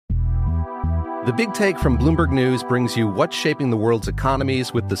The Big Take from Bloomberg News brings you what's shaping the world's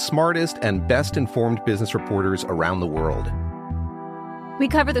economies with the smartest and best-informed business reporters around the world. We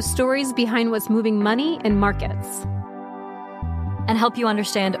cover the stories behind what's moving money and markets. And help you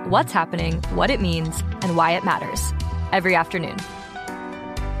understand what's happening, what it means, and why it matters. Every afternoon.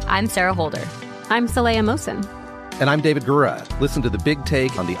 I'm Sarah Holder. I'm Saleha Mohsin. And I'm David Gura. Listen to The Big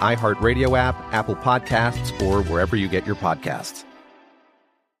Take on the iHeartRadio app, Apple Podcasts, or wherever you get your podcasts.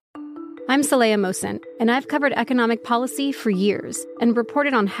 I'm Saleha Mohsin, and I've covered economic policy for years and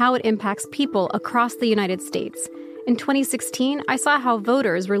reported on how it impacts people across the United States. In 2016, I saw how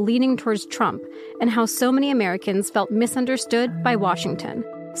voters were leaning towards Trump and how so many Americans felt misunderstood by Washington.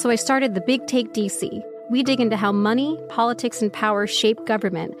 So I started The Big Take DC. We dig into how money, politics, and power shape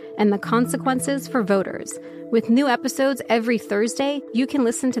government and the consequences for voters. With new episodes every Thursday, you can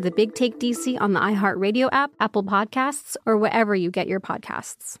listen to The Big Take DC on the iHeartRadio app, Apple Podcasts, or wherever you get your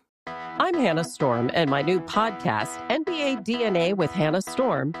podcasts. I'm Hannah Storm, and my new podcast, NBA DNA with Hannah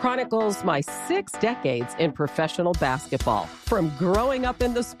Storm, chronicles my 6 decades in professional basketball. From growing up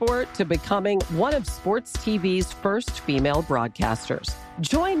in the sport to becoming one of sports TV's first female broadcasters.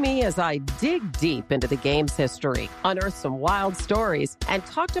 Join me as I dig deep into the game's history, unearth some wild stories, and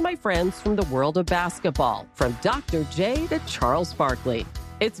talk to my friends from the world of basketball, from Dr. J to Charles Barkley.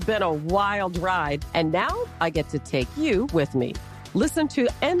 It's been a wild ride, and now I get to take you with me. Listen to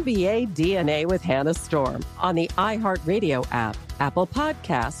NBA DNA with Hannah Storm on the iHeartRadio app, Apple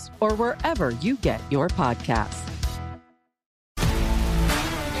Podcasts, or wherever you get your podcasts.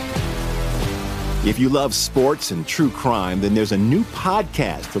 If you love sports and true crime, then there's a new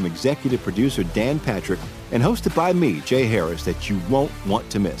podcast from executive producer Dan Patrick and hosted by me, Jay Harris, that you won't want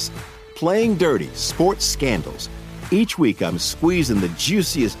to miss. Playing Dirty: Sports Scandals. Each week, I'm squeezing the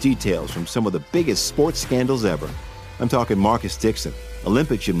juiciest details from some of the biggest sports scandals ever. I'm talking Marcus Dixon,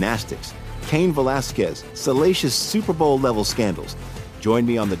 Olympic gymnastics, Cain Velasquez, salacious Super Bowl-level scandals. Join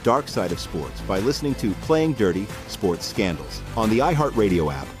me on the dark side of sports by listening to Playing Dirty: Sports Scandals on the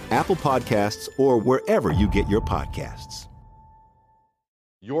iHeartRadio app, Apple Podcasts, or wherever you get your podcasts.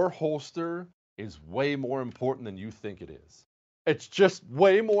 Your holster is way more important than you think it is. It's just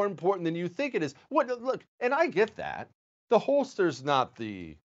way more important than you think it is. Look, and I get that. The holster's not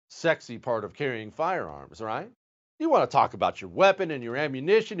the sexy part of carrying firearms, right? You want to talk about your weapon and your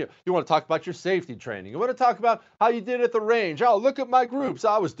ammunition. You want to talk about your safety training. You want to talk about how you did at the range. Oh, look at my groups.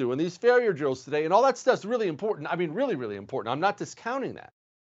 I was doing these failure drills today. And all that stuff's really important. I mean, really, really important. I'm not discounting that.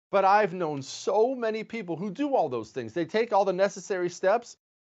 But I've known so many people who do all those things. They take all the necessary steps,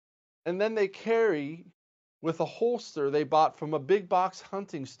 and then they carry with a holster they bought from a big box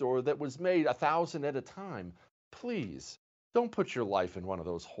hunting store that was made 1,000 at a time. Please, don't put your life in one of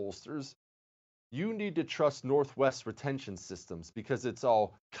those holsters. You need to trust Northwest Retention Systems because it's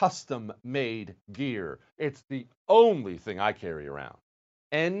all custom-made gear. It's the only thing I carry around.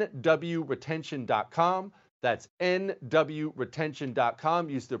 nwretention.com. That's nwretention.com.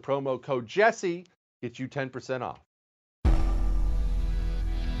 Use the promo code Jesse. Get you 10% off.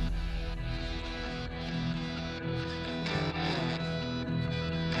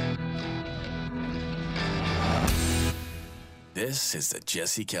 This is the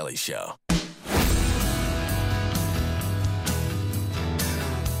Jesse Kelly Show.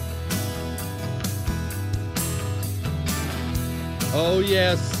 Oh,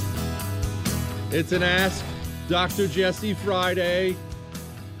 yes. It's an Ask Dr. Jesse Friday.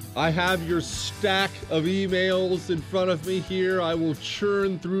 I have your stack of emails in front of me here. I will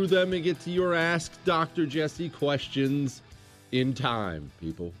churn through them and get to your Ask Dr. Jesse questions in time,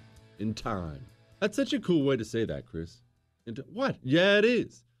 people. In time. That's such a cool way to say that, Chris. What? Yeah, it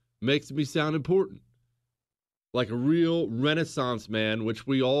is. Makes me sound important. Like a real Renaissance man, which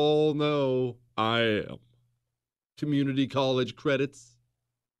we all know I am. Community college credits,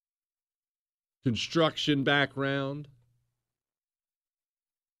 construction background.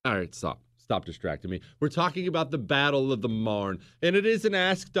 All right, stop distracting me. We're talking about the Battle of the Marne, and it is an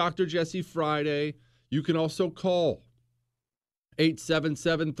Ask Dr. Jesse Friday. You can also call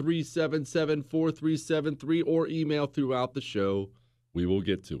 877-377-4373 or email throughout the show. We will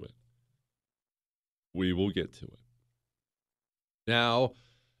get to it. Now,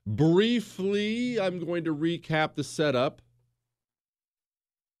 briefly, I'm going to recap the setup.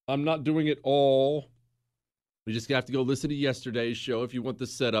 I'm not doing it all. We just have to go listen to yesterday's show if you want the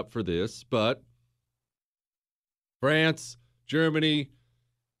setup for this. But France, Germany,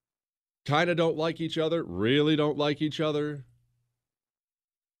 kind of don't like each other, really don't like each other.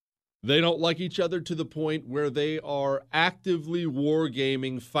 They don't like each other to the point where they are actively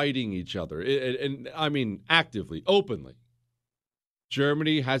wargaming, fighting each other. And I mean, actively, openly.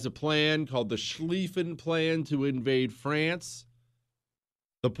 Germany has a plan called the Schlieffen Plan to invade France.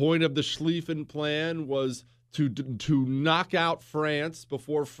 The point of the Schlieffen Plan was to knock out France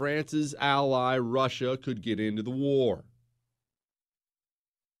before France's ally, Russia, could get into the war.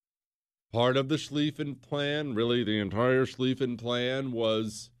 Part of the Schlieffen Plan, really the entire Schlieffen Plan,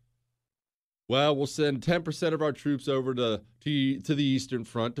 was, well, we'll send 10% of our troops over to the Eastern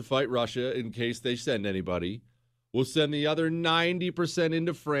Front to fight Russia in case they send anybody. We'll send the other 90%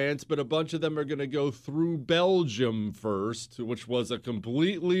 into France, but a bunch of them are going to go through Belgium first, which was a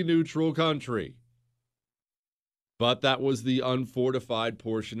completely neutral country. But that was the unfortified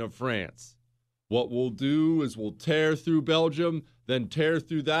portion of France. What we'll do is we'll tear through Belgium, then tear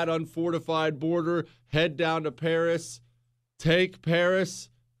through that unfortified border, head down to Paris, take Paris.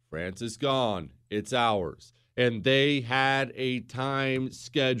 France is gone. It's ours. And they had a time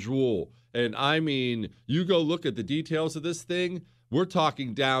schedule. And I mean, you go look at the details of this thing, we're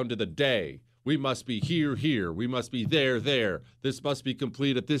talking down to the day. We must be here. We must be there. This must be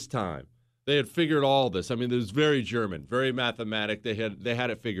complete at this time. They had figured all this. I mean, it was very German, very mathematic. They had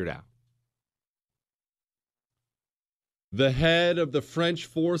it figured out. The head of the French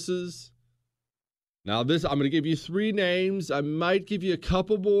forces. Now this, I'm going to give you 3 names. I might give you a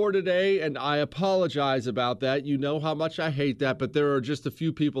couple more today, and I apologize about that. You know how much I hate that, but there are just a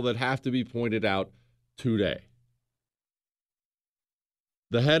few people that have to be pointed out today.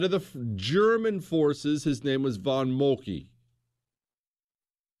 The head of the German forces, his name was von Moltke.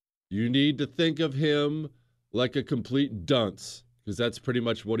 You need to think of him like a complete dunce, because that's pretty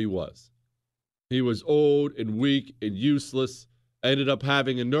much what he was. He was old and weak and useless. Ended up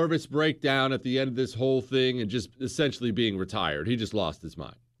having a nervous breakdown at the end of this whole thing and just essentially being retired. He just lost his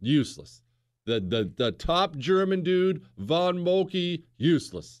mind. Useless. The top German dude, von Moltke,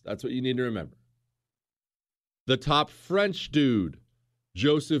 useless. That's what you need to remember. The top French dude,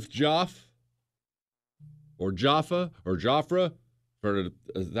 Joseph Joffre, or Jaffa, or Joffre. Heard it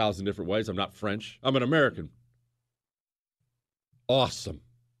 1,000 different ways. I'm not French. I'm an American. Awesome.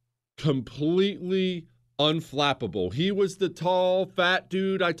 Completely unflappable. He was the tall, fat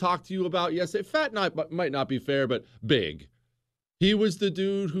dude I talked to you about yesterday. Fat might not be fair, but big. He was the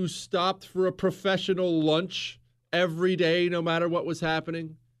dude who stopped for a professional lunch every day, no matter what was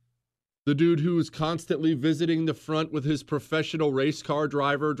happening. The dude who was constantly visiting the front with his professional race car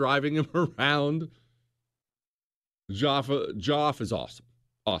driver, driving him around. Joff is awesome.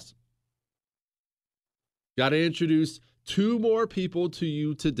 Awesome. Got to introduce 2 more people to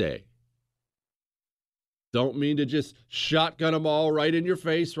you today. Don't mean to just shotgun them all right in your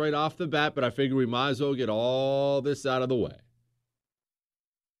face right off the bat, but I figure we might as well get all this out of the way.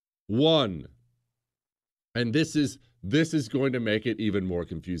 1, and this is going to make it even more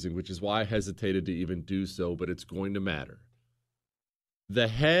confusing, which is why I hesitated to even do so, but it's going to matter. The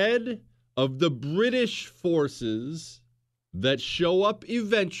head of the British forces that show up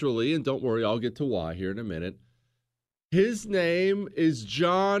eventually, and don't worry, I'll get to why here in a minute. His name is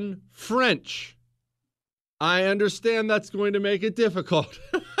John French. I understand that's going to make it difficult.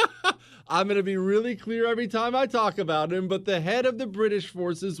 I'm going to be really clear every time I talk about him, but the head of the British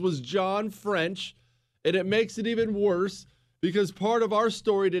forces was John French, and it makes it even worse because part of our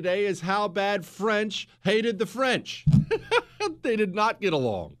story today is how bad French hated the French. They did not get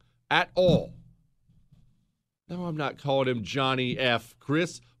along at all. No, I'm not calling him Johnny F.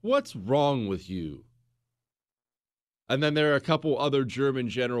 Chris, what's wrong with you? And then there are a couple other German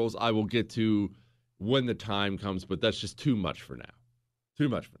generals I will get to when the time comes, but that's just too much for now. Too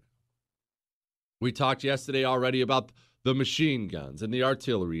much for now. We talked yesterday already about the machine guns and the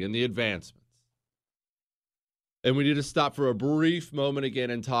artillery and the advancements. And we need to stop for a brief moment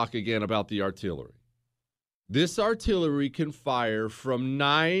again and talk again about the artillery. This artillery can fire from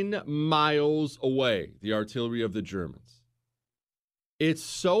 9 miles away, the artillery of the Germans. It's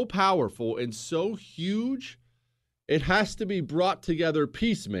so powerful and so huge, it has to be brought together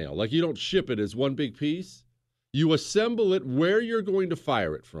piecemeal. Like you don't ship it as one big piece. You assemble it where you're going to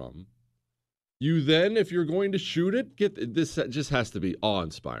fire it from. You then, if you're going to shoot it, this just has to be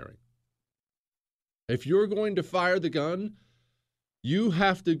awe-inspiring. If you're going to fire the gun, you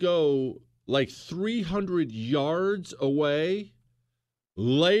have to go like 300 yards away,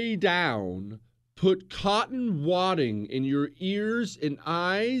 lay down, put cotton wadding in your ears and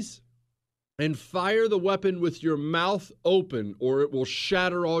eyes, and fire the weapon with your mouth open or it will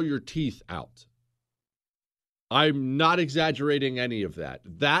shatter all your teeth out. I'm not exaggerating any of that.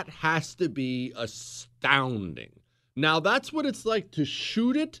 That has to be astounding. Now, that's what it's like to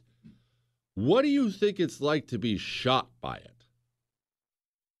shoot it. What do you think it's like to be shot by it?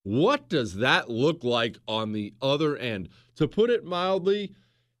 What does that look like on the other end? To put it mildly,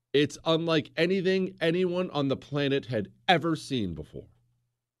 it's unlike anything anyone on the planet had ever seen before.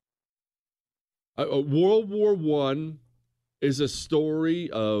 World War I is a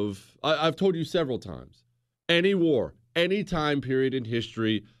story of, I've told you several times, any war, any time period in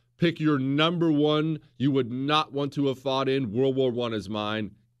history, pick your number one you would not want to have fought in. World War I is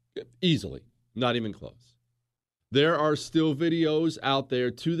mine, easily, not even close. There are still videos out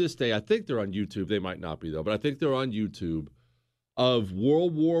there to this day. I think they're on YouTube. They might not be, though, but I think they're on YouTube of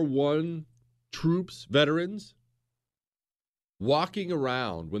World War I troops, veterans, walking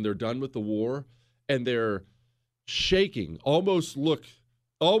around when they're done with the war, and they're shaking, almost look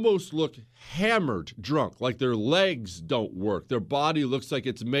hammered drunk, like their legs don't work. Their body looks like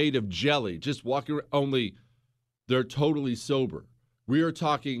it's made of jelly, just walking around, only they're totally sober. We are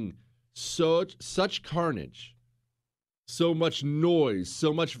talking such carnage, so much noise,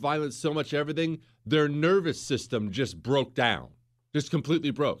 so much violence, so much everything. Their nervous system just broke down, just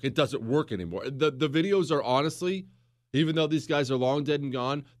completely broke. It doesn't work anymore. The videos are honestly, even though these guys are long dead and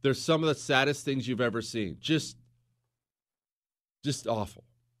gone, they're some of the saddest things you've ever seen. Just awful.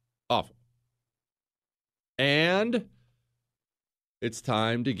 Awful. And it's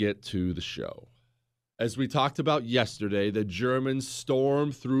time to get to the show. As we talked about yesterday, the Germans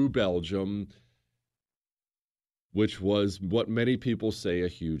stormed through Belgium, which was what many people say a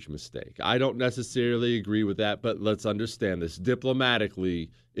huge mistake. I don't necessarily agree with that, but let's understand this. Diplomatically,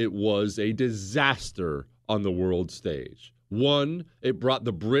 it was a disaster on the world stage. One, it brought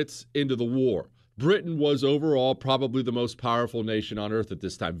the Brits into the war. Britain was overall probably the most powerful nation on earth at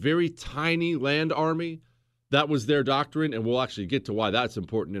this time. Very tiny land army. That was their doctrine, and we'll actually get to why that's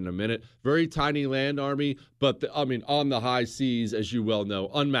important in a minute. Very tiny land army, but on the high seas, as you well know,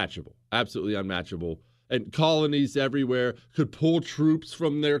 unmatchable. Absolutely unmatchable. And colonies everywhere, could pull troops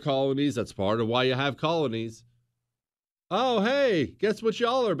from their colonies. That's part of why you have colonies. Oh, hey, guess what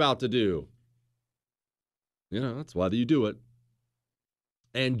y'all are about to do? That's why you do it.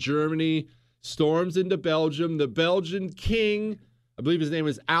 And Germany storms into Belgium. The Belgian king, I believe his name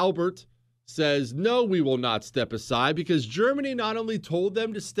is Albert, says, no, we will not step aside, because Germany not only told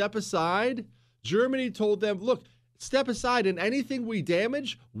them to step aside, Germany told them, look, step aside, and anything we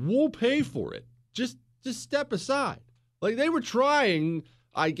damage, we'll pay for it. Just step aside. Like, they were trying,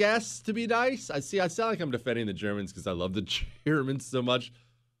 I guess, to be nice. I sound like I'm defending the Germans because I love the Germans so much.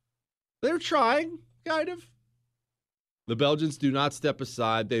 They're trying, kind of. The Belgians do not step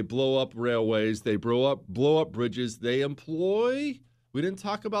aside. They blow up railways. They blow up bridges. They employ, we didn't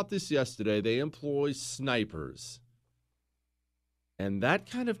talk about this yesterday, they employ snipers. And that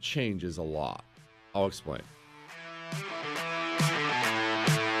kind of changes a lot. I'll explain.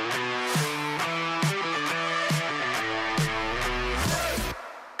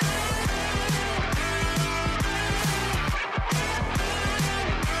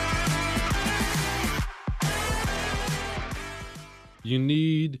 You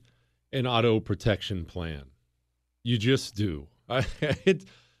need an auto protection plan. You just do.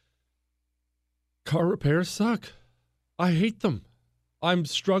 Car repairs suck. I hate them. I'm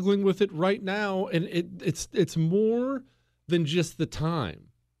struggling with it right now, and it's more than just the time.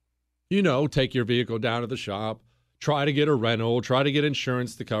 Take your vehicle down to the shop, try to get a rental, try to get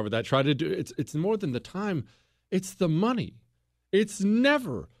insurance to cover that. It's more than the time. It's the money. It's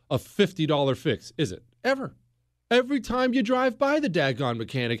never a $50 fix, is it? Ever. Every time you drive by the daggone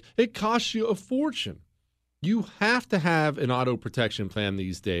mechanic, it costs you a fortune. You have to have an auto protection plan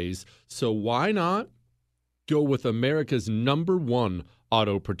these days, so why not go with America's #1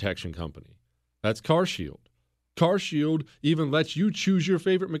 auto protection company? That's CarShield. CarShield even lets you choose your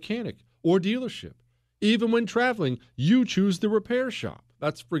favorite mechanic or dealership. Even when traveling, you choose the repair shop.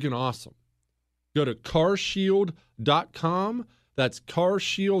 That's freaking awesome. Go to carshield.com. That's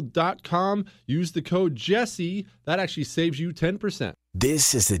carshield.com. Use the code Jesse. That actually saves you 10%.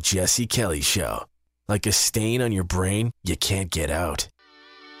 This is the Jesse Kelly Show. Like a stain on your brain you can't get out.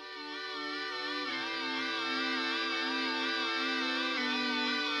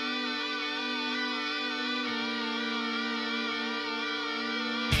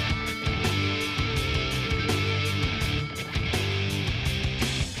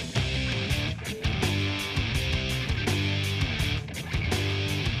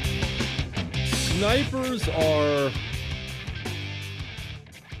 Snipers are,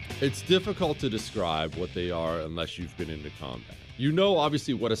 it's difficult to describe what they are unless you've been into combat. You know,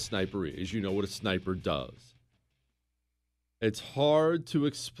 obviously, what a sniper is. You know what a sniper does. It's hard to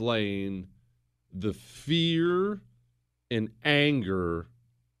explain the fear and anger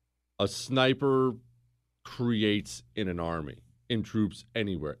a sniper creates in an army. in troops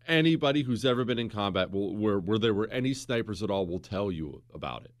anywhere. Anybody who's ever been in combat where there were any snipers at all will tell you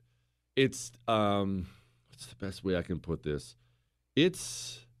about it. It's what's the best way I can put this?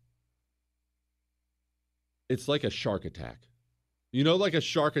 It's like a shark attack. You know, like a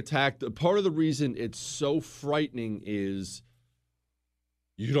shark attack. Part of the reason it's so frightening is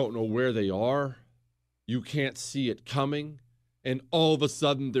you don't know where they are. You can't see it coming. And all of a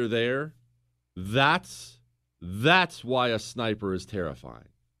sudden they're there. That's why a sniper is terrifying.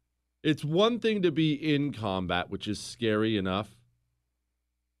 It's one thing to be in combat, which is scary enough.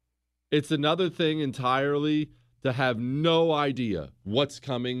 It's another thing entirely to have no idea what's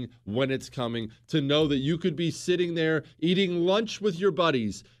coming, when it's coming, to know that you could be sitting there eating lunch with your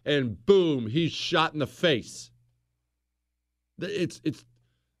buddies and boom, he's shot in the face. It's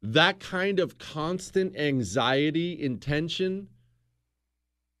that kind of constant anxiety and tension,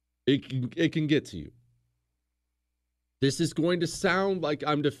 it can get to you. This is going to sound like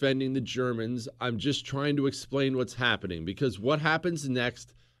I'm defending the Germans. I'm just trying to explain what's happening, because what happens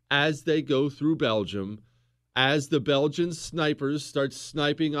next as they go through Belgium, as the Belgian snipers start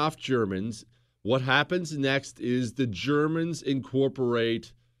sniping off Germans, what happens next is the Germans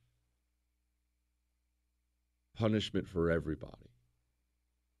incorporate punishment for everybody.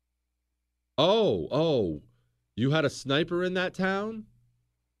 Oh, you had a sniper in that town?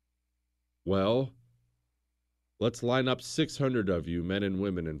 Well, let's line up 600 of you, men and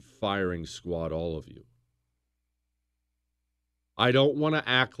women, and firing squad all of you. I don't want to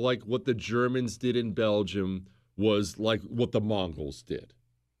act like what the Germans did in Belgium was like what the Mongols did.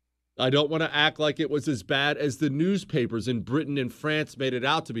 I don't want to act like it was as bad as the newspapers in Britain and France made it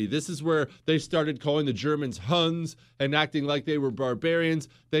out to be. This is where they started calling the Germans Huns and acting like they were barbarians.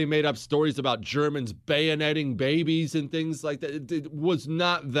 They made up stories about Germans bayoneting babies and things like that. It was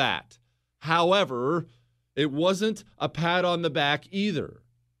not that. However, it wasn't a pat on the back either.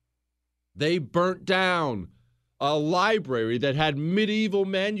 They burnt down a library that had medieval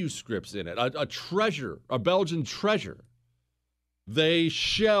manuscripts in it, a treasure, a Belgian treasure. They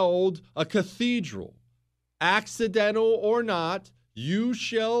shelled a cathedral. Accidental or not, you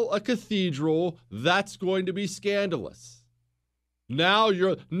shell a cathedral, that's going to be scandalous. Now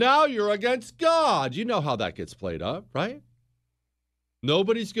you're against God. You know how that gets played up, right?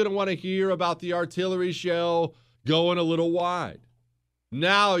 Nobody's going to want to hear about the artillery shell going a little wide.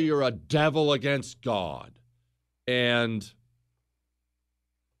 Now you're a devil against God. And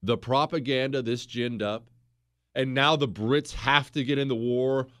the propaganda this ginned up, and now the Brits have to get in the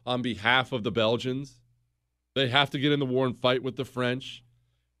war on behalf of the Belgians. They have to get in the war and fight with the French.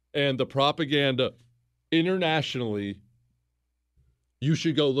 And the propaganda internationally, you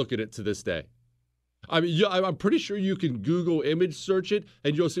should go look at it to this day. I mean, I'm pretty sure you can Google image search it,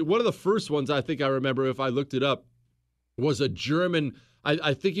 and you'll see one of the first ones I think I remember, if I looked it up, was a German.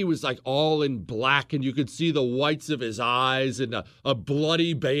 I think he was like all in black, and you could see the whites of his eyes, and a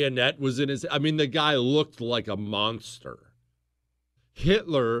bloody bayonet was in his. I mean, the guy looked like a monster.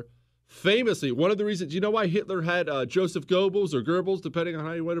 Hitler, famously, one of the reasons, you know why Hitler had Joseph Goebbels or Goebbels, depending on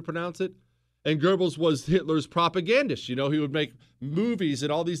how you want to pronounce it? And Goebbels was Hitler's propagandist. You know, he would make movies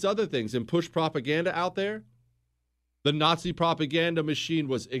and all these other things and push propaganda out there. The Nazi propaganda machine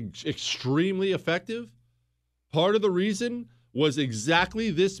was extremely effective. Part of the reason was exactly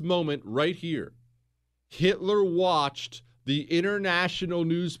this moment right here. Hitler watched the international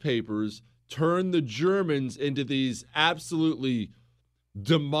newspapers turn the Germans into these absolutely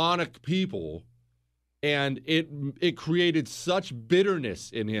demonic people, and it created such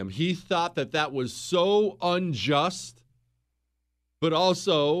bitterness in him. He thought that was so unjust, but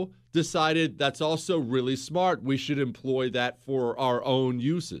also decided that's also really smart. We should employ that for our own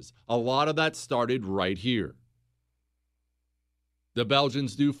uses. A lot of that started right here. The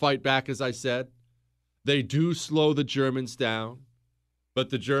Belgians do fight back, as I said. They do slow the Germans down, but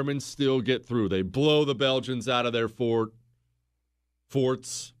the Germans still get through. They blow the Belgians out of their forts,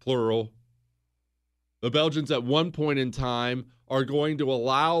 plural. The Belgians at one point in time are going to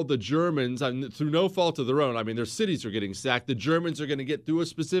allow the Germans, through no fault of their own, I mean, their cities are getting sacked. The Germans are going to get through a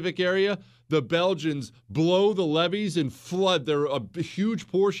specific area. The Belgians blow the levees and flood a huge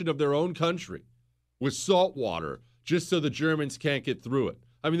portion of their own country with salt water, just so the Germans can't get through it.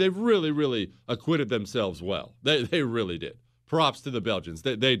 I mean, they've really, really acquitted themselves well. They really did. Props to the Belgians.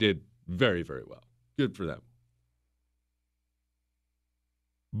 They did very, very well. Good for them.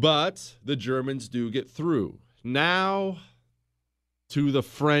 But the Germans do get through. Now to the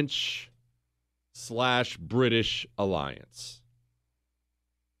French/British alliance.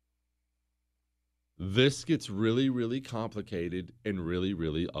 This gets really, really complicated and really,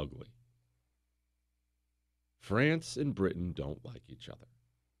 really ugly. France and Britain don't like each other.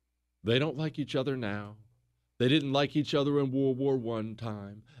 They don't like each other now. They didn't like each other in World War I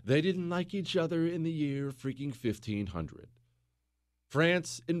time. They didn't like each other in the year freaking 1500.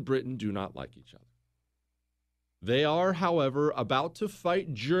 France and Britain do not like each other. They are, however, about to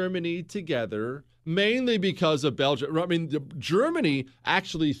fight Germany together, mainly because of Belgium. I mean, Germany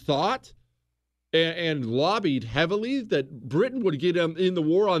actually thought and lobbied heavily that Britain would get them in the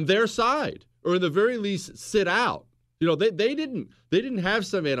war on their side, or in the very least sit out. You know, they didn't have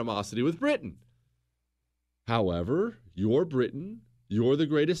some animosity with Britain. However, you're Britain. You're the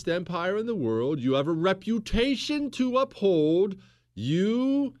greatest empire in the world. You have a reputation to uphold.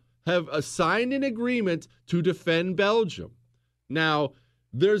 You have signed an agreement to defend Belgium. Now,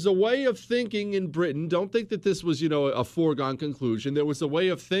 there's a way of thinking in Britain. Don't think that this was, a foregone conclusion. There was a way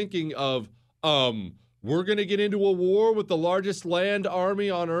of thinking of, we're going to get into a war with the largest land army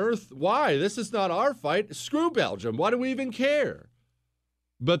on earth. Why? This is not our fight. Screw Belgium. Why do we even care?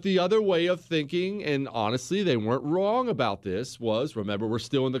 But the other way of thinking, and honestly, they weren't wrong about this, was, remember, we're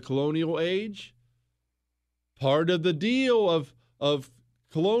still in the colonial age. Part of the deal of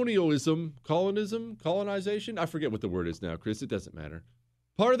colonization, I forget what the word is now, Chris. It doesn't matter.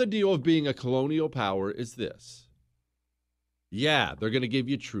 Part of the deal of being a colonial power is this. Yeah, they're going to give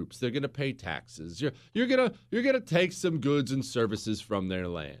you troops. They're going to pay taxes. You're going to take some goods and services from their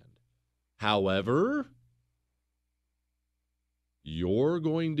land. However, you're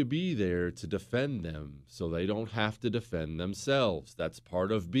going to be there to defend them so they don't have to defend themselves. That's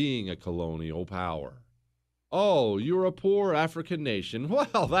part of being a colonial power. Oh, you're a poor African nation.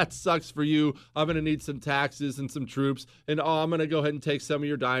 Well, that sucks for you. I'm going to need some taxes and some troops. And I'm going to go ahead and take some of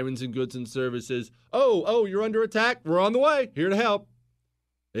your diamonds and goods and services. Oh, you're under attack. We're on the way. Here to help.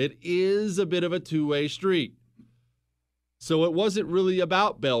 It is a bit of a two-way street. So it wasn't really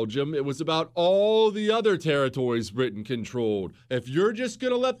about Belgium. It was about all the other territories Britain controlled. If you're just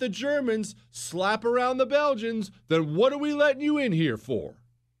going to let the Germans slap around the Belgians, then what are we letting you in here for?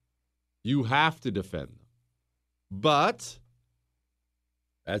 You have to defend them. But,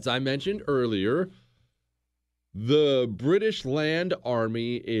 as I mentioned earlier, the British Land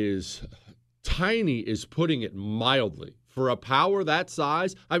Army is tiny, is putting it mildly. For a power that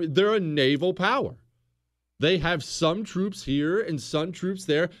size, I mean, they're a naval power. They have some troops here and some troops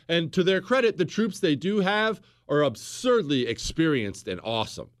there. And to their credit, the troops they do have are absurdly experienced and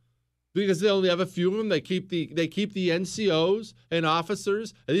awesome. Because they only have a few of them. They keep the NCOs and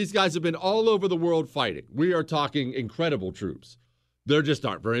officers. And these guys have been all over the world fighting. We are talking incredible troops. There just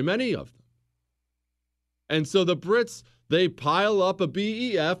aren't very many of them. And so the Brits, they pile up a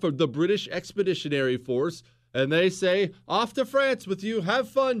BEF, or the British Expeditionary Force, and they say, off to France with you. Have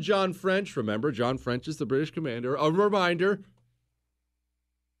fun, John French. Remember, John French is the British commander. A reminder.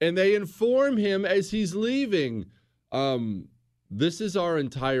 And they inform him as he's leaving, this is our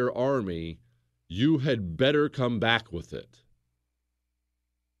entire army. You had better come back with it.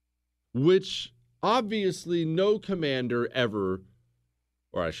 Which, obviously, no commander ever,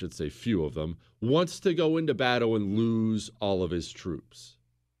 or I should say few of them, wants to go into battle and lose all of his troops.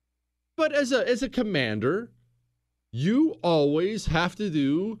 But as a commander, you always have to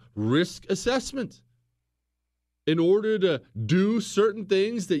do risk assessment. In order to do certain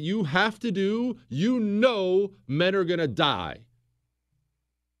things that you have to do, men are going to die.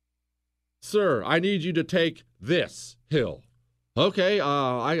 Sir, I need you to take this hill. Okay,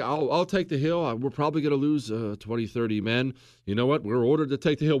 I'll take the hill. We're probably going to lose 20, 30 men. You know what? We're ordered to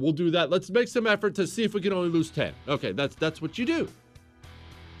take the hill. We'll do that. Let's make some effort to see if we can only lose 10. Okay, that's what you do.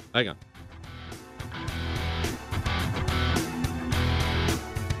 Hang on.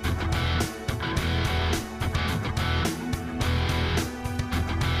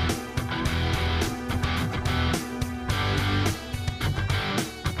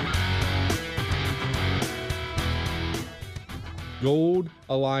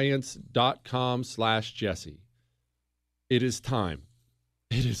 goldalliance.com/Jesse. It is time.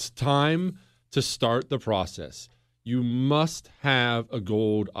 It is time to start the process. You must have a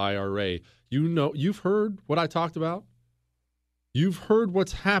gold IRA. You've heard what I talked about. You've heard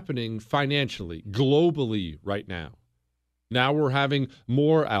what's happening financially, globally right now. Now we're having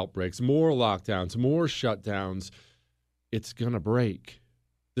more outbreaks, more lockdowns, more shutdowns. It's going to break.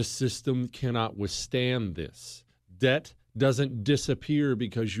 The system cannot withstand this. Debt doesn't disappear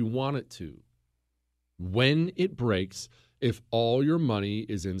because you want it to. When it breaks, if all your money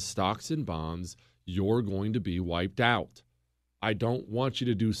is in stocks and bonds, you're going to be wiped out. I don't want you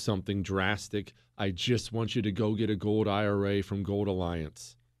to do something drastic. I just want you to go get a gold IRA from Gold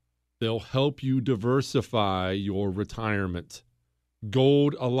Alliance. They'll help you diversify your retirement.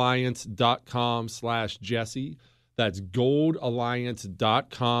 goldalliance.com/Jesse. That's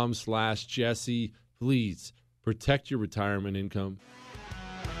goldalliance.com/Jesse. Please protect your retirement income.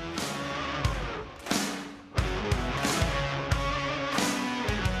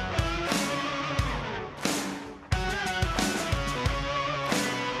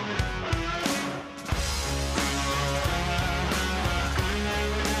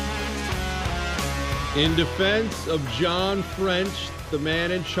 In defense of John French, the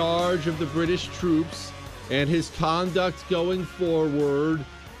man in charge of the British troops, and his conduct going forward,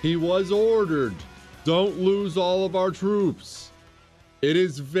 he was ordered, don't lose all of our troops. It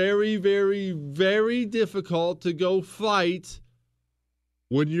is very, very, very difficult to go fight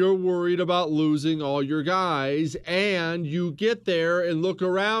when you're worried about losing all your guys, and you get there and look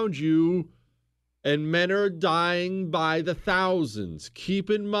around you, and men are dying by the thousands. Keep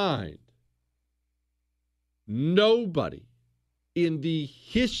in mind, nobody in the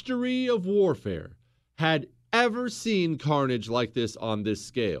history of warfare had ever seen carnage like this on this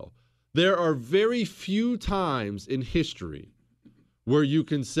scale. There are very few times in history where you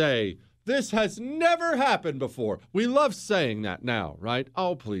can say, this has never happened before. We love saying that now, right?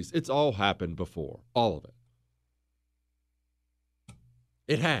 Oh, please, it's all happened before. All of it.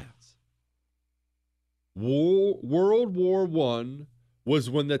 It has. World War I was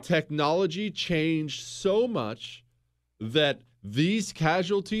when the technology changed so much that these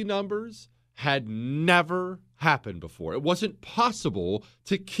casualty numbers had never happened before. It wasn't possible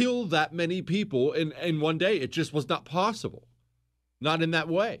to kill that many people in one day. It just was not possible. Not in that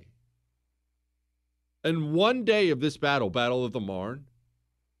way. And one day of this battle, Battle of the Marne,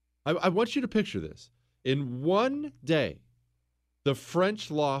 I want you to picture this. In one day, the French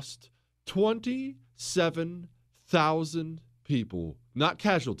lost 27,000 people, not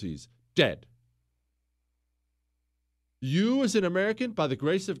casualties, dead. You as an American, by the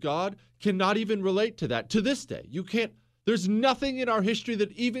grace of God, cannot even relate to that. To this day, you can't. There's nothing in our history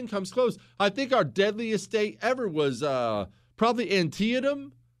that even comes close. I think our deadliest day ever was probably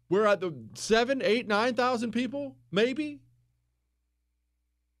Antietam. We're at the 7,000, 8,000, 9,000 people, maybe.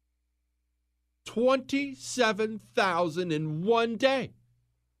 27,000 in one day.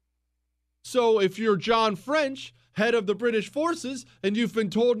 So if you're John French, head of the British forces, and you've been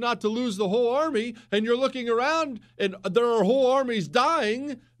told not to lose the whole army, and you're looking around and there are whole armies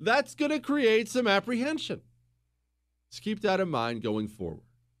dying, that's going to create some apprehension. Just keep that in mind going forward.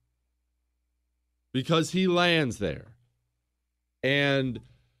 Because he lands there. And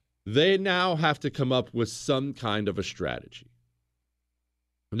they now have to come up with some kind of a strategy.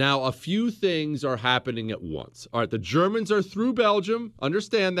 Now, a few things are happening at once. All right, the Germans are through Belgium.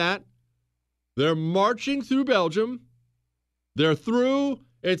 Understand that. They're marching through Belgium. They're through.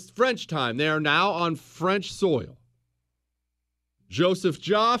 It's French time. They are now on French soil. Joseph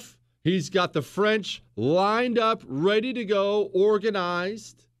Joffre, he's got the French lined up, ready to go,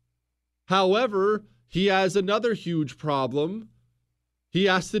 organized. However, he has another huge problem. He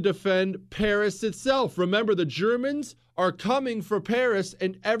has to defend Paris itself. Remember, the Germans are coming for Paris,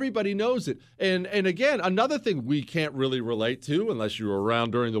 and everybody knows it. And again, another thing we can't really relate to, unless you were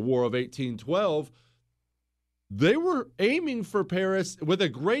around during the War of 1812, they were aiming for Paris with a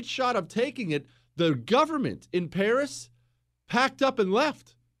great shot of taking it. The government in Paris packed up and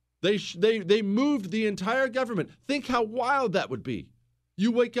left. They moved the entire government. Think how wild that would be.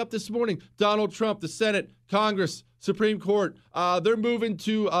 You wake up this morning, Donald Trump, the Senate, Congress, Supreme Court, they're moving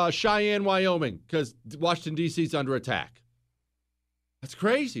to Cheyenne, Wyoming, because Washington, D.C. is under attack. That's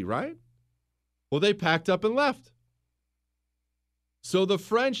crazy, right? Well, they packed up and left. So the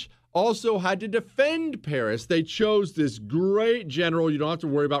French also had to defend Paris. They chose this great general. You don't have to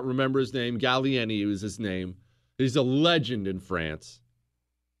worry about remember his name. Gallieni was his name. He's a legend in France.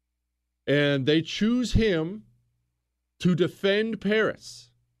 And they choose him to defend Paris.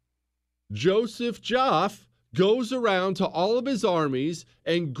 Joseph Joffre goes around to all of his armies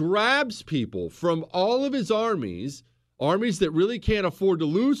and grabs people from all of his armies that really can't afford to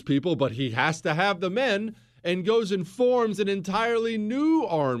lose people, but he has to have the men, and goes and forms an entirely new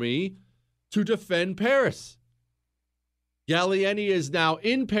army to defend Paris. Gallieni is now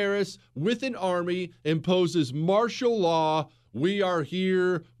in Paris with an army, imposes martial law. We are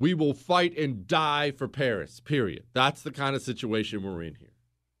here. We will fight and die for Paris, period. That's the kind of situation we're in here.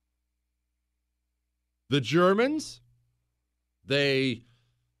 The Germans, von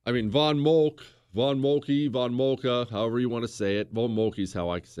Moltke, however you want to say it. Von Moltke is how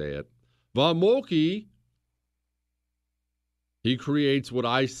I say it. Von Moltke, he creates what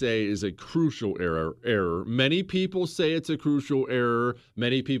I say is a crucial error. Many people say it's a crucial error.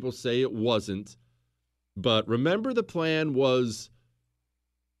 Many people say it wasn't. But remember, the plan was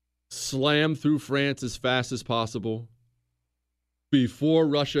slam through France as fast as possible before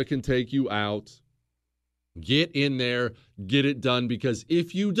Russia can take you out. Get in there, get it done, because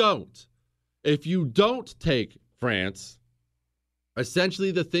if you don't take France,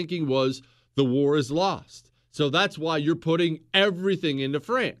 essentially the thinking was the war is lost. So that's why you're putting everything into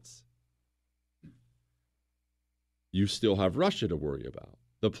France. You still have Russia to worry about.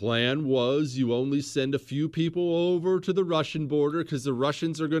 The plan was you only send a few people over to the Russian border because the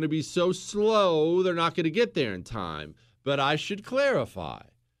Russians are going to be so slow, they're not going to get there in time. But I should clarify,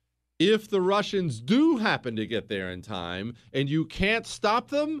 if the Russians do happen to get there in time and you can't stop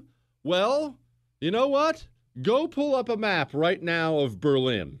them, well, you know what? Go pull up a map right now of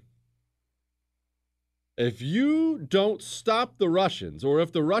Berlin. If you don't stop the Russians, or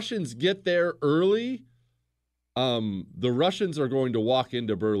if the Russians get there early, the Russians are going to walk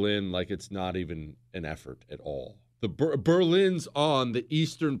into Berlin like it's not even an effort at all. Berlin's on the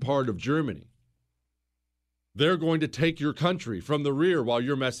eastern part of Germany. They're going to take your country from the rear while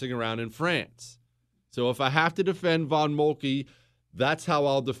you're messing around in France. So if I have to defend von Moltke, that's how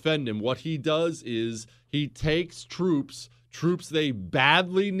I'll defend him. What he does is he takes troops they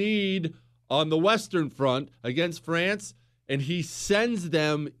badly need on the Western Front against France, and he sends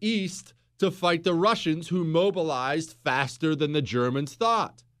them east to fight the Russians, who mobilized faster than the Germans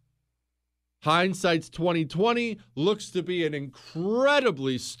thought. Hindsight's 2020 looks to be an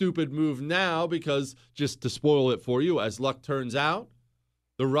incredibly stupid move now because, just to spoil it for you, as luck turns out,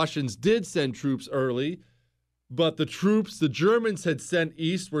 the Russians did send troops early, but the troops the Germans had sent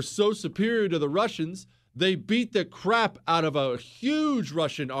east were so superior to the Russians, they beat the crap out of a huge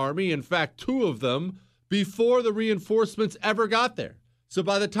Russian army, in fact, 2 of them, before the reinforcements ever got there. So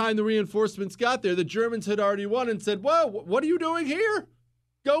by the time the reinforcements got there, the Germans had already won and said, whoa, what are you doing here?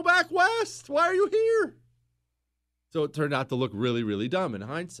 Go back west. Why are you here? So it turned out to look really, really dumb in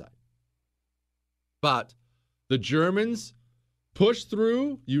hindsight. But the Germans pushed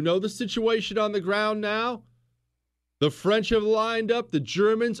through. You know the situation on the ground now. The French have lined up. The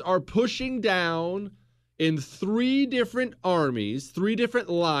Germans are pushing down in 3 different armies, 3 different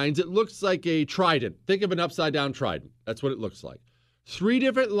lines. It looks like a trident. Think of an upside-down trident. That's what it looks like. 3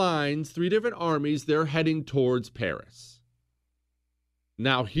 different lines, 3 different armies. They're heading towards Paris.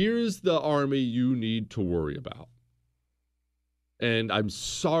 Now, here's the army you need to worry about. And I'm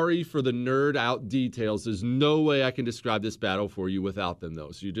sorry for the nerd out details. There's no way I can describe this battle for you without them,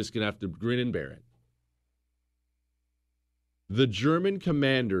 though. So you're just going to have to grin and bear it. The German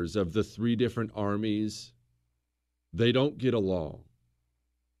commanders of the 3 different armies, they don't get along.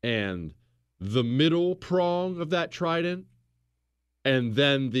 And the middle prong of that trident, and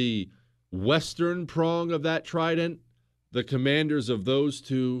then the western prong of that trident, the commanders of those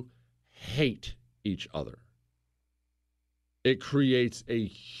 2 hate each other. It creates a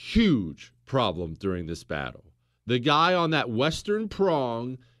huge problem during this battle. The guy on that western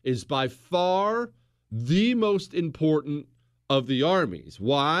prong is by far the most important of the armies.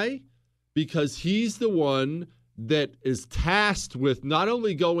 Why? Because he's the one that is tasked with not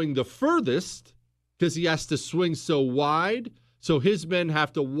only going the furthest, because he has to swing so wide, so his men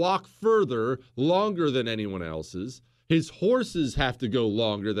have to walk further, longer than anyone else's. His horses have to go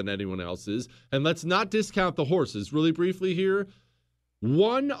longer than anyone else's. And let's not discount the horses. Really briefly here,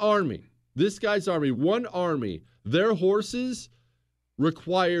 one army, this guy's army, one army, their horses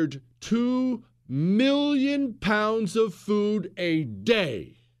required 2 million pounds of food a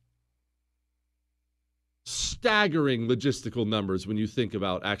day. Staggering logistical numbers when you think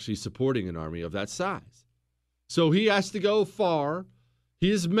about actually supporting an army of that size. So he has to go far.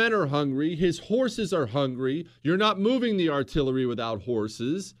 His men are hungry. His horses are hungry. You're not moving the artillery without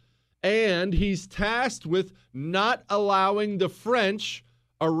horses. And he's tasked with not allowing the French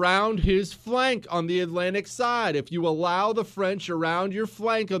around his flank on the Atlantic side. If you allow the French around your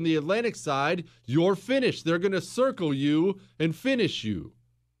flank on the Atlantic side, you're finished. They're going to circle you and finish you.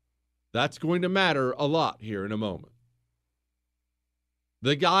 That's going to matter a lot here in a moment.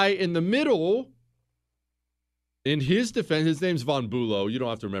 The guy in the middle, in his defense, his name's von Bülow. You don't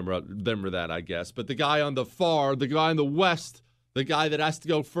have to remember that, I guess. But the guy on the far, the guy in the west, the guy that has to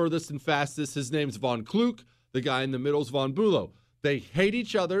go furthest and fastest, his name's von Kluck. The guy in the middle is von Bülow. They hate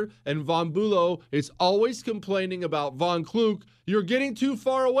each other, and von Bülow is always complaining about von Kluck. You're getting too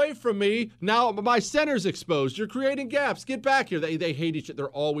far away from me. Now my center's exposed. You're creating gaps. Get back here. They hate each other. They're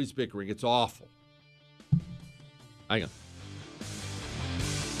always bickering. It's awful. Hang on.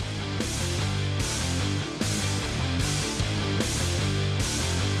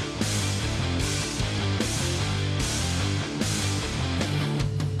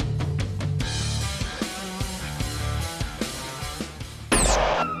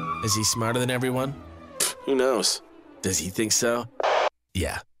 Is he smarter than everyone? Who knows? Does he think so?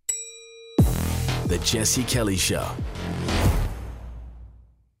 Yeah. The Jesse Kelly Show.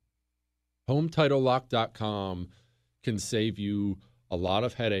 HomeTitleLock.com can save you a lot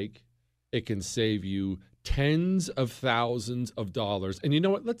of headache. It can save you tens of thousands of dollars. And you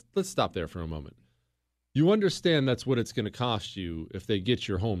know what? Let's stop there for a moment. You understand that's what it's going to cost you if they get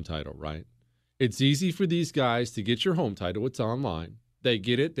your home title, right? It's easy for these guys to get your home title. It's online. They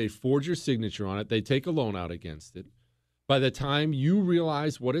get it. They forge your signature on it. They take a loan out against it. By the time you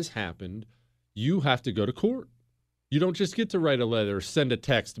realize what has happened, you have to go to court. You don't just get to write a letter, send a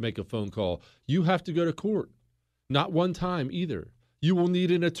text, make a phone call. You have to go to court. Not one time either. You will need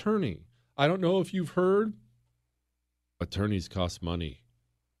an attorney. I don't know if you've heard. Attorneys cost money,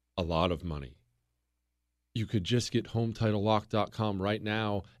 a lot of money. You could just get HomeTitleLock.com right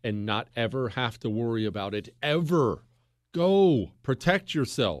now and not ever have to worry about it, ever. Go. Protect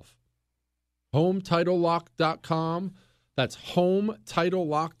yourself. HomeTitleLock.com. That's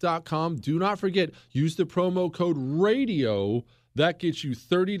HomeTitleLock.com. Do not forget, use the promo code RADIO. That gets you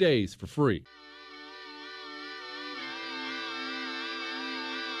 30 days for free.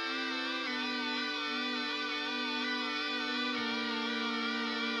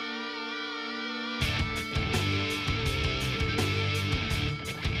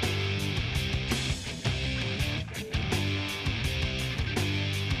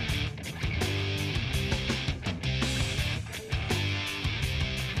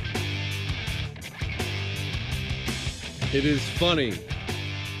 It is funny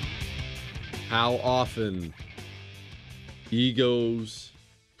how often egos,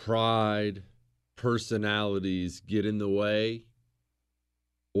 pride, personalities get in the way,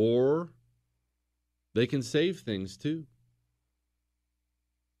 or they can save things too.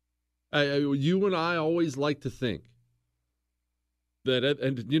 You and I always like to think that,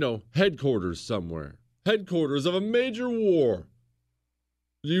 headquarters somewhere, headquarters of a major war,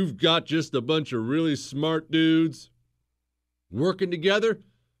 you've got just a bunch of really smart dudes working together,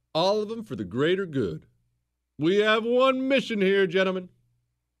 all of them for the greater good. We have one mission here, gentlemen.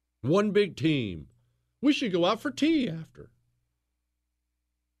 One big team. We should go out for tea after.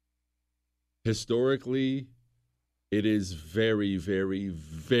 Historically, it is very, very,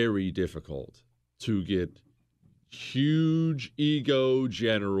 very difficult to get huge ego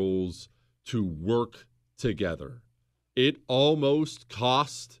generals to work together. It almost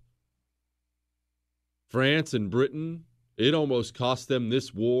cost France and Britain. It almost cost them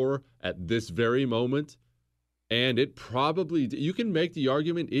this war at this very moment. And it probably, you can make the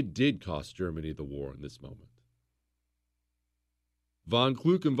argument, it did cost Germany the war in this moment. Von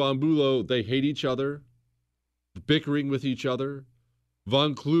Kluck and von Bülow, they hate each other, bickering with each other.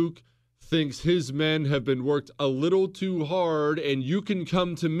 Von Kluck thinks his men have been worked a little too hard, and you can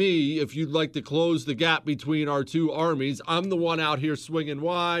come to me if you'd like to close the gap between our two armies. I'm the one out here swinging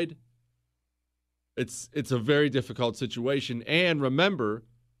wide. It's a very difficult situation. And remember,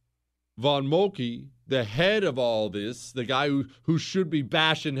 von Moltke, the head of all this, the guy who should be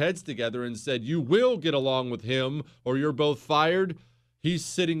bashing heads together and said, you will get along with him or you're both fired, he's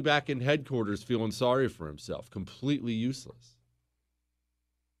sitting back in headquarters feeling sorry for himself, completely useless.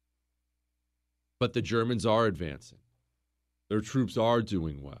 But the Germans are advancing. Their troops are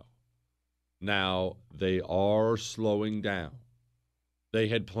doing well. Now, they are slowing down. They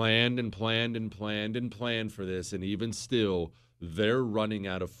had planned and planned and planned and planned for this, and even still, they're running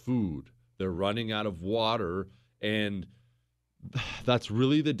out of food. They're running out of water, and that's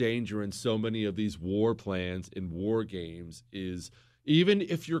really the danger in so many of these war plans and war games is even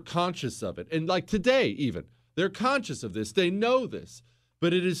if you're conscious of it, and like today even, they're conscious of this, they know this,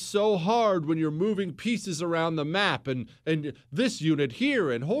 but it is so hard when you're moving pieces around the map and this unit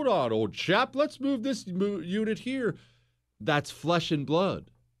here, and hold on, old chap, let's move this unit here. That's flesh and blood.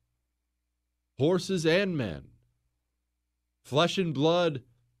 Horses and men. Flesh and blood,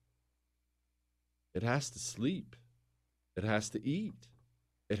 it has to sleep. It has to eat.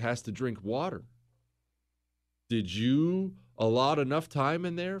 It has to drink water. Did you allot enough time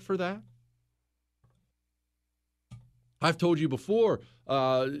in there for that? I've told you before,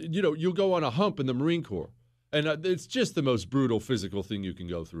 you'll go on a hump in the Marine Corps, and it's just the most brutal physical thing you can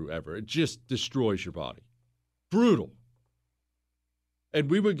go through ever. It just destroys your body. Brutal. And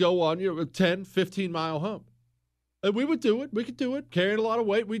we would go on, a 10, 15-mile hump. And we would do it. We could do it. Carrying a lot of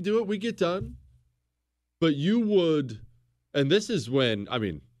weight. We do it. We get done. But you would, and this is when,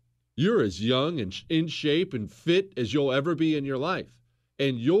 you're as young and in shape and fit as you'll ever be in your life.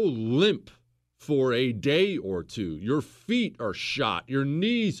 And you'll limp for a day or two. Your feet are shot. Your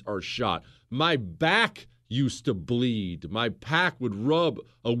knees are shot. My back used to bleed. My back would rub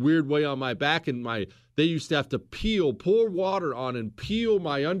a weird way on my back, and they used to have to pour water on and peel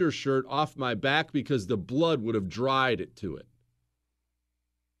my undershirt off my back because the blood would have dried it to it.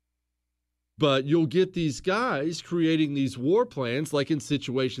 But you'll get these guys creating these war plans, like in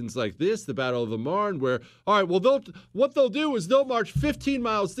situations like this, the Battle of the Marne, where, all right, well, what they'll do is they'll march 15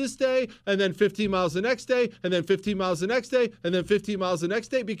 miles this day, and then 15 miles the next day, and then 15 miles the next day, and then 15 miles the next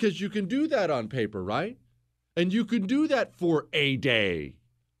day, because you can do that on paper, right? And you can do that for a day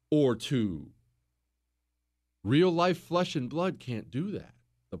or two. Real life flesh and blood can't do that.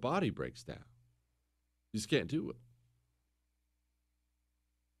 The body breaks down. You just can't do it.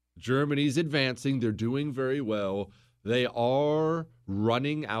 Germany's advancing. They're doing very well. They are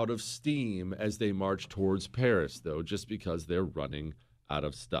running out of steam as they march towards Paris, though, just because they're running out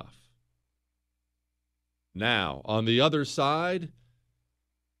of stuff. Now, on the other side,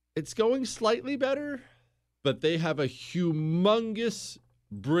 it's going slightly better, but they have a humongous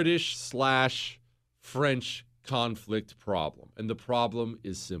British/French conflict problem. And the problem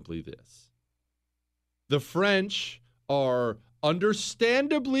is simply this. The French are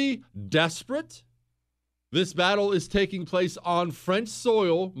understandably desperate. This battle is taking place on French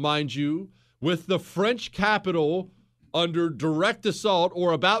soil, mind you, with the French capital under direct assault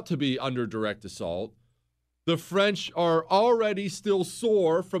or about to be under direct assault. The French are already still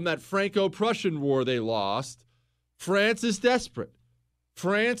sore from that Franco-Prussian war they lost. France is desperate.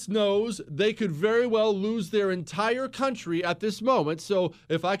 France knows they could very well lose their entire country at this moment. So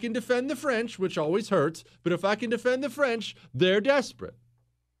if I can defend the French, which always hurts, but if I can defend the French, they're desperate.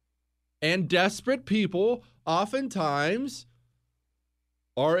 And desperate people oftentimes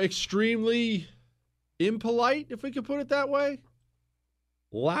are extremely impolite, if we could put it that way.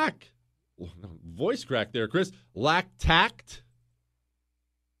 Voice crack there, Chris. Lack tact.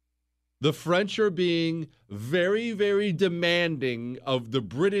 The French are being very, very demanding of the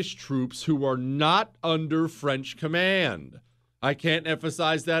British troops who are not under French command. I can't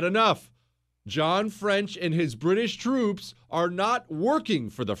emphasize that enough. John French and his British troops are not working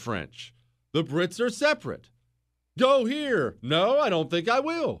for the French. The Brits are separate. Go here. No, I don't think I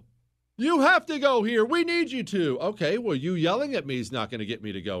will. You have to go here. We need you to. Okay, well, you yelling at me is not going to get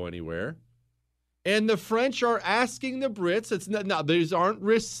me to go anywhere. And the French are asking the Brits, now these aren't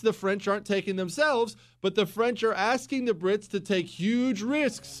risks the French aren't taking themselves, but the French are asking the Brits to take huge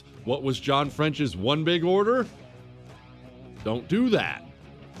risks. What was John French's one big order? Don't do that.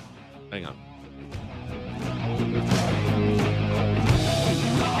 Hang on.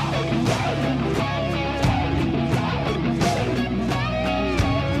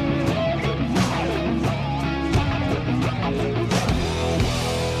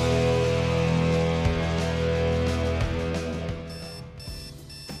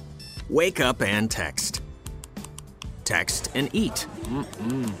 Wake up and text. Text and eat.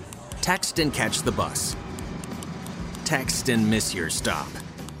 Text and catch the bus. Text and miss your stop.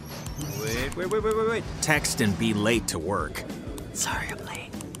 Wait. Text and be late to work. Sorry, I'm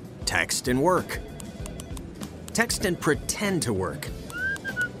late. Text and work. Text and pretend to work.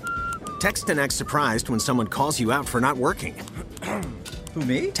 Text and act surprised when someone calls you out for not working. Who,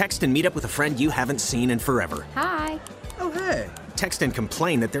 me? Text and meet up with a friend you haven't seen in forever. Hi. Oh, hey. Text and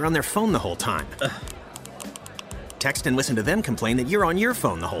complain that they're on their phone the whole time. Text and listen to them complain that you're on your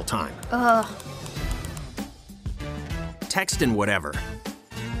phone the whole time. Text and whatever.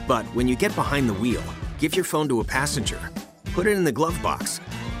 But when you get behind the wheel, give your phone to a passenger. Put it in the glove box.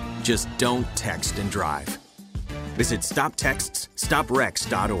 Just don't text and drive. Visit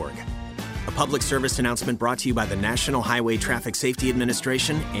StopTextsStopWrecks.org. A public service announcement brought to you by the National Highway Traffic Safety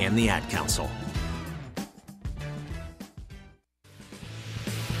Administration and the Ad Council.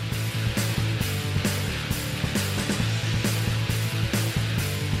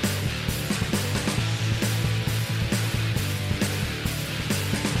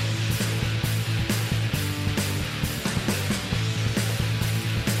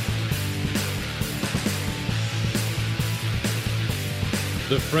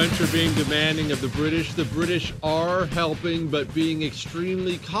 The French are being demanding of the British. The British are helping, but being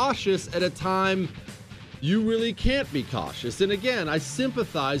extremely cautious at a time you really can't be cautious. And again, I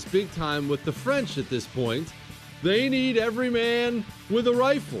sympathize big time with the French at this point. They need every man with a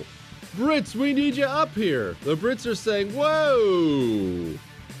rifle. Brits, we need you up here. The Brits are saying, whoa,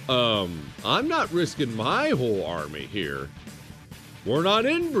 I'm not risking my whole army here. We're not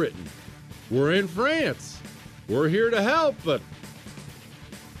in Britain. We're in France. We're here to help, but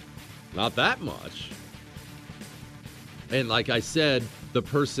not that much. And like I said, the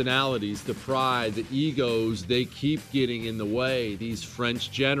personalities, the pride, the egos, they keep getting in the way. These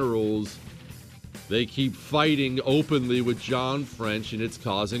French generals, They keep fighting openly with John French, and it's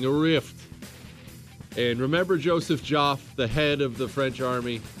causing a rift. And remember Joseph Joffre, the head of the French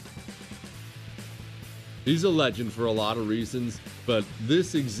army? He's a legend for a lot of reasons, but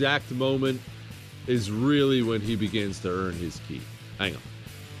this exact moment is really when he begins to earn his keep. Hang on.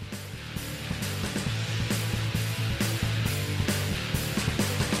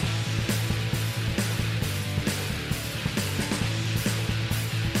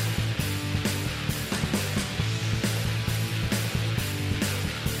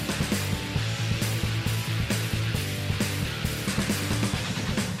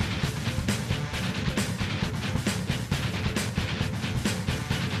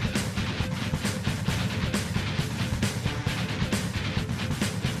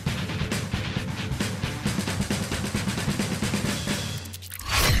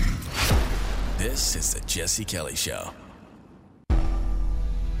 This is the Jesse Kelly Show.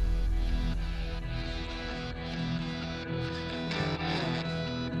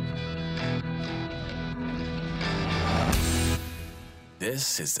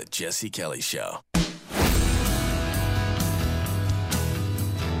 This is the Jesse Kelly Show.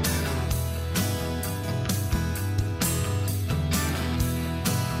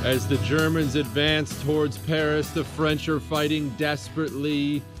 As the Germans advance towards Paris, the French are fighting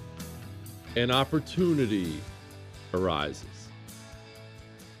desperately. An opportunity arises.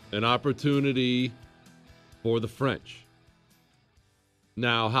 An opportunity for the French.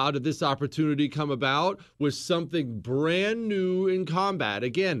 Now, how did this opportunity come about? With something brand new in combat.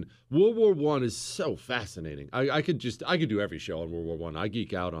 Again, World War I is so fascinating. I could do every show on World War I. I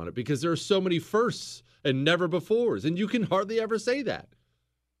geek out on it because there are so many firsts and never befores, and you can hardly ever say that.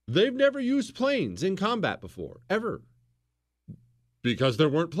 They've never used planes in combat before, ever, because there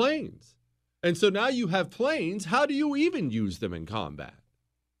weren't planes. And so now you have planes. How do you even use them in combat?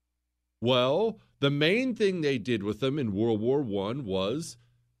 Well, the main thing they did with them in World War I was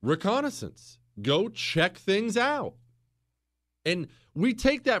reconnaissance. Go check things out. And we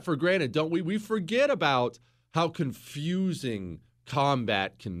take that for granted, don't we? We forget about how confusing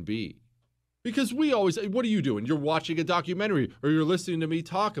combat can be. Because we always, what are you doing? You're watching a documentary or you're listening to me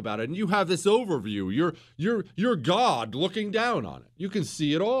talk about it, and you have this overview. You're God looking down on it. You can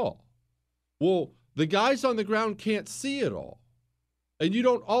see it all. Well, the guys on the ground can't see it all. And you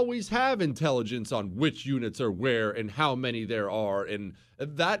don't always have intelligence on which units are where and how many there are. And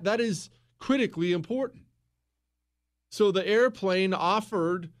that is critically important. So the airplane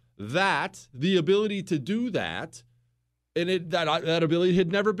offered the ability to do that. And that ability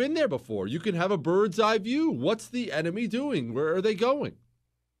had never been there before. You can have a bird's eye view. What's the enemy doing? Where are they going?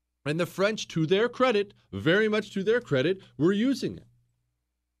 And the French, to their credit, very much to their credit, were using it.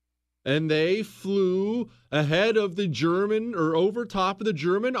 And they flew ahead of the German, or over top of the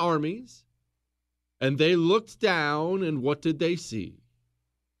German armies. And they looked down, and what did they see?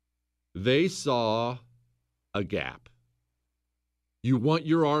 They saw a gap. You want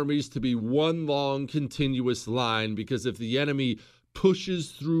your armies to be one long, continuous line, because if the enemy pushes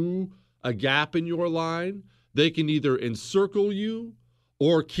through a gap in your line, they can either encircle you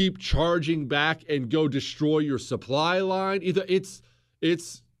or keep charging back and go destroy your supply line. Either it's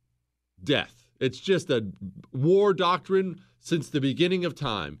death. It's just a war doctrine since the beginning of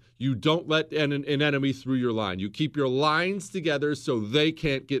time. You don't let an enemy through your line. You keep your lines together so they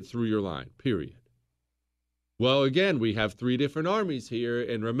can't get through your line, period. Well, again, we have three different armies here,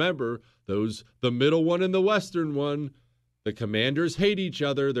 and remember, the middle one and the western one, the commanders hate each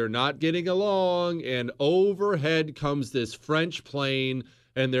other, they're not getting along, and overhead comes this French plane,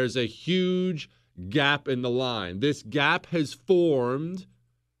 and there's a huge gap in the line. This gap has formed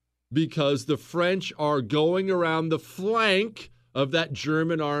because the French are going around the flank of that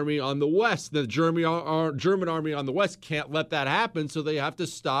German army on the west. The German army on the west can't let that happen, so they have to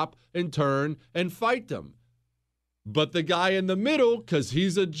stop and turn and fight them. But the guy in the middle, because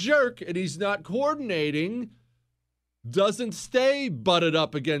he's a jerk and he's not coordinating, doesn't stay butted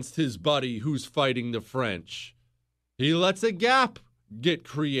up against his buddy who's fighting the French. He lets a gap get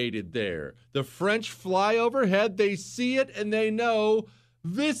created there. The French fly overhead, they see it, and they know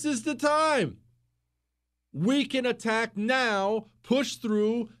this is the time. We can attack now, push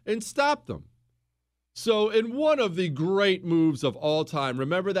through, and stop them. So in one of the great moves of all time,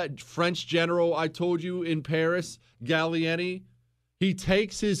 remember that French general I told you in Paris, Gallieni? He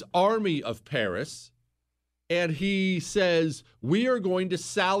takes his army of Paris and he says, we are going to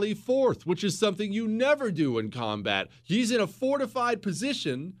sally forth, which is something you never do in combat. He's in a fortified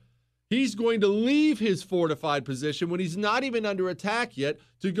position. He's going to leave his fortified position when he's not even under attack yet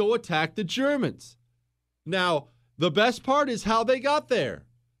to go attack the Germans. Now, the best part is how they got there.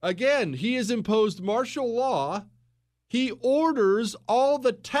 Again, he has imposed martial law. He orders all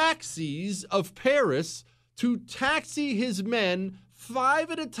the taxis of Paris to taxi his men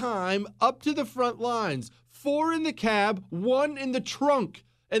 5 at a time up to the front lines, 4 in the cab, 1 in the trunk.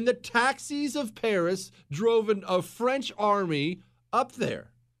 And the taxis of Paris drove a French army up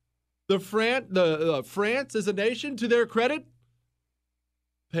there. France, as a nation, to their credit,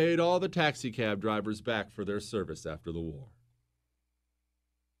 paid all the taxi cab drivers back for their service after the war.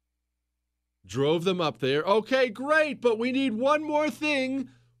 Drove them up there. Okay, great, but we need one more thing.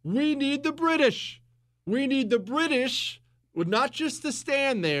 We need the British. We need the British, not just to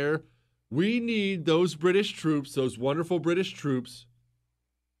stand there. We need those British troops, those wonderful British troops,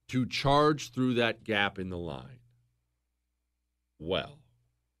 to charge through that gap in the line. Well,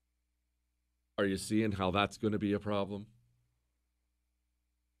 are you seeing how that's going to be a problem?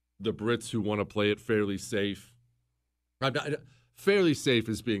 The Brits who want to play it fairly safe. Fairly safe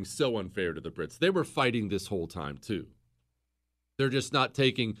is being so unfair to the Brits. They were fighting this whole time, too. They're just not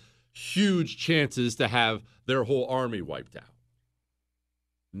taking huge chances to have their whole army wiped out.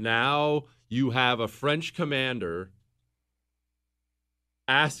 Now you have a French commander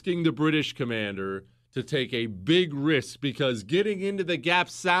asking the British commander to take a big risk because getting into the gap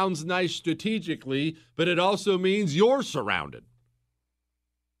sounds nice strategically, but it also means you're surrounded.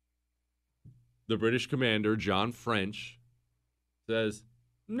 The British commander, John French, says,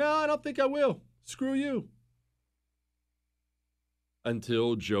 "No, I don't think I will. Screw you."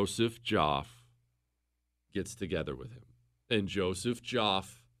 Until Joseph Joffre gets together with him. And Joseph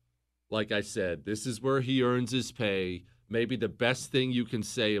Joffre, like I said, this is where he earns his pay. Maybe the best thing you can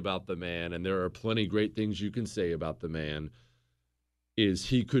say about the man, and there are plenty great things you can say about the man, is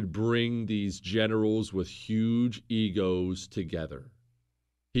he could bring these generals with huge egos together.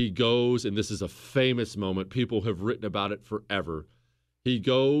 He goes, and this is a famous moment. People have written about it forever. He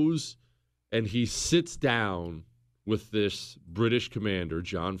goes and he sits down with this British commander,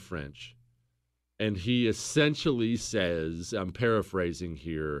 John French, and he essentially says, I'm paraphrasing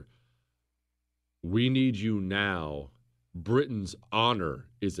here, "We need you now. Britain's honor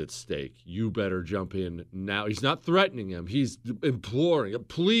is at stake. You better jump in now." He's not threatening him. He's imploring him,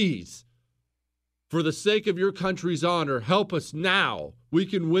 "Please, for the sake of your country's honor, help us now. We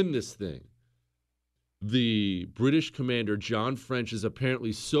can win this thing." The British commander, John French, is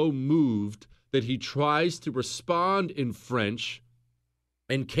apparently so moved that he tries to respond in French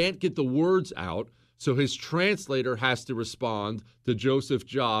and can't get the words out, so his translator has to respond to Joseph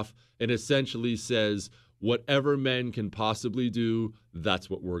Joffre and essentially says, "Whatever men can possibly do, that's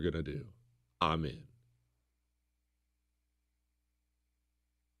what we're going to do. I'm in."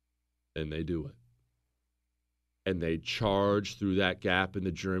 And they do it. And they charge through that gap in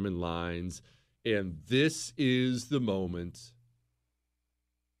the German lines. And this is the moment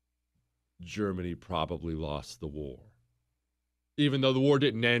Germany probably lost the war. Even though the war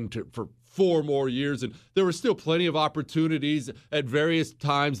didn't end for 4 more years, and there were still plenty of opportunities at various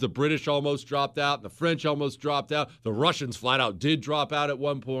times. The British almost dropped out, and the French almost dropped out. The Russians flat out did drop out at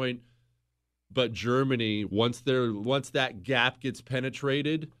one point. But Germany, once that gap gets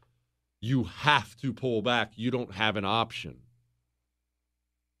penetrated, you have to pull back. You don't have an option.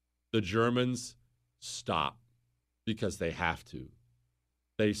 The Germans stop because they have to.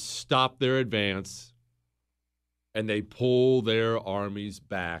 They stop their advance and they pull their armies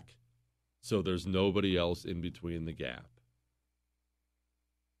back so there's nobody else in between the gap.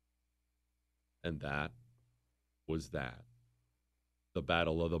 And that was that. The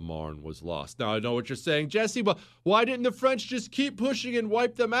Battle of the Marne was lost. Now, I know what you're saying, Jesse, but why didn't the French just keep pushing and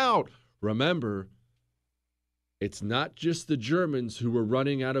wipe them out? Remember, it's not just the Germans who were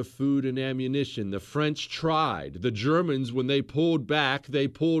running out of food and ammunition. The French tried. The Germans, when they pulled back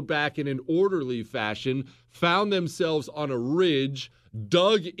in an orderly fashion, found themselves on a ridge,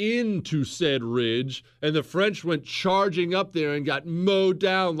 dug into said ridge, and the French went charging up there and got mowed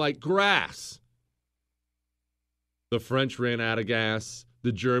down like grass. The French ran out of gas.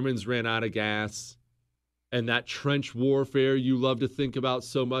 The Germans ran out of gas. And that trench warfare you love to think about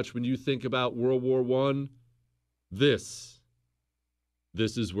so much when you think about World War I, this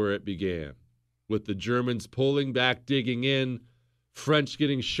is where it began. With the Germans pulling back, digging in, French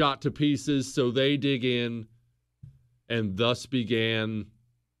getting shot to pieces, so they dig in, and thus began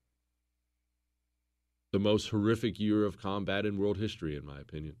the most horrific year of combat in world history, in my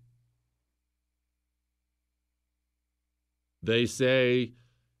opinion. They say,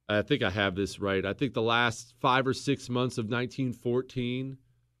 I think I have this right, I think the last 5 or 6 months of 1914,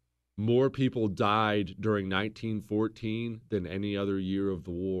 more people died during 1914 than any other year of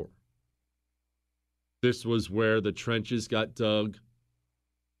the war. This was where the trenches got dug.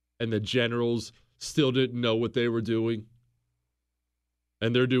 and the generals still didn't know what they were doing.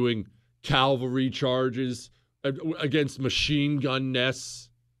 And they're doing cavalry charges against machine gun nests.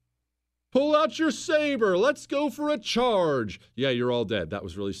 Pull out your saber. Let's go for a charge. Yeah, you're all dead. That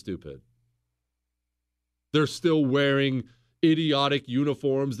was really stupid. They're still wearing idiotic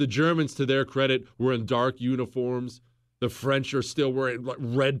uniforms. The Germans, to their credit, were in dark uniforms. The French are still wearing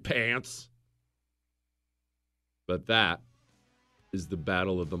red pants. But that is the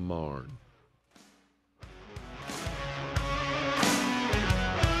Battle of the Marne.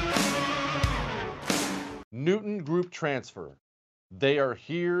 Newton Group Transfer. They are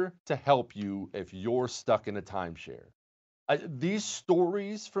here to help you if you're stuck in a timeshare. These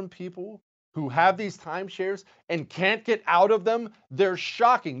stories from people who have these timeshares and can't get out of them, they're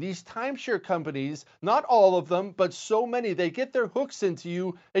shocking. These timeshare companies, not all of them, but so many, they get their hooks into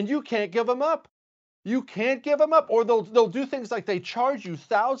you and you can't give them up. You can't give them up. Or they'll do things like they charge you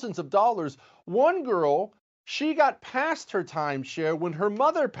thousands of dollars. One girl, she got past her timeshare when her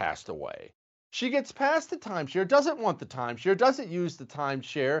mother passed away. She gets past the timeshare, doesn't want the timeshare, doesn't use the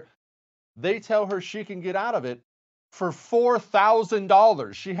timeshare. They tell her she can get out of it for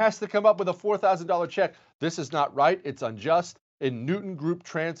 $4,000. She has to come up with a $4,000 check. This is not right. It's unjust. And Newton Group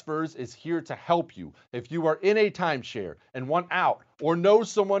Transfers is here to help you. If you are in a timeshare and want out or know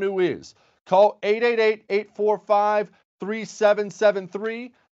someone who is, call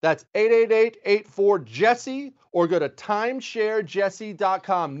 888-845-3773. That's 888-84-JESSE, or go to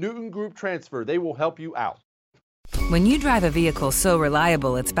timesharejesse.com. Newton Group Transfer. They will help you out. When you drive a vehicle so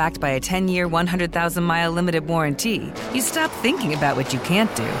reliable it's backed by a 10-year, 100,000-mile limited warranty, you stop thinking about what you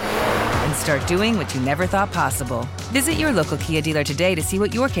can't do and start doing what you never thought possible. Visit your local Kia dealer today to see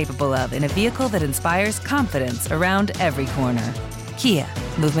what you're capable of in a vehicle that inspires confidence around every corner. Kia,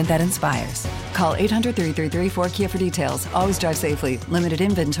 movement that inspires. Call 800-333-4KIA for details. Always drive safely. Limited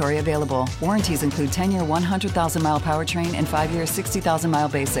inventory available. Warranties include 10-year 100,000-mile powertrain and 5-year 60,000-mile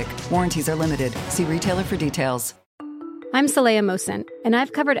basic. Warranties are limited. See retailer for details. I'm Saleha Mohsin, and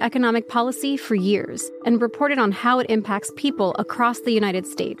I've covered economic policy for years and reported on how it impacts people across the United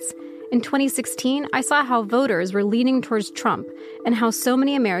States. In 2016, I saw how voters were leaning towards Trump and how so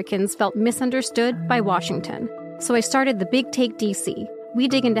many Americans felt misunderstood by Washington. So I started The Big Take DC. We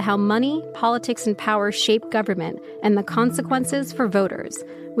dig into how money, politics, and power shape government and the consequences for voters.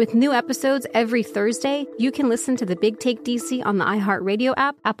 With new episodes every Thursday, you can listen to The Big Take DC on the iHeartRadio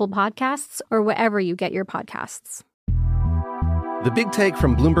app, Apple Podcasts, or wherever you get your podcasts. The Big Take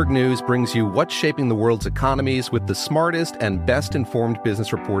from Bloomberg News brings you what's shaping the world's economies with the smartest and best-informed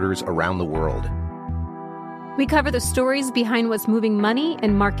business reporters around the world. We cover the stories behind what's moving money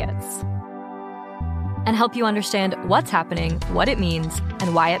and markets, and help you understand what's happening, what it means,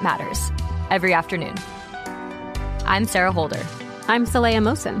 and why it matters every afternoon. I'm Sarah Holder. I'm Saleha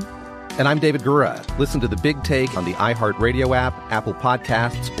Mohsin. And I'm David Gura. Listen to The Big Take on the iHeartRadio app, Apple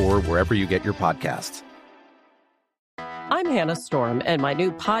Podcasts, or wherever you get your podcasts. I'm Hannah Storm, and my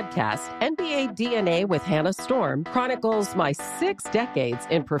new podcast, NBA DNA with Hannah Storm, chronicles my 6 decades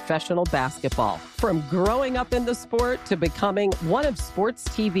in professional basketball. From growing up in the sport to becoming one of sports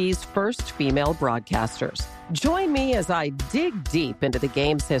TV's first female broadcasters. Join me as I dig deep into the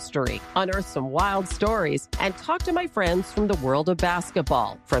game's history, unearth some wild stories, and talk to my friends from the world of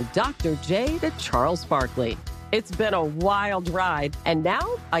basketball, from Dr. J to Charles Barkley. It's been a wild ride, and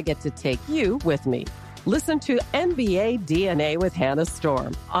now I get to take you with me. Listen to NBA DNA with Hannah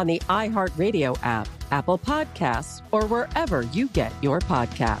Storm on the iHeartRadio app, Apple Podcasts, or wherever you get your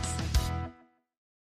podcasts.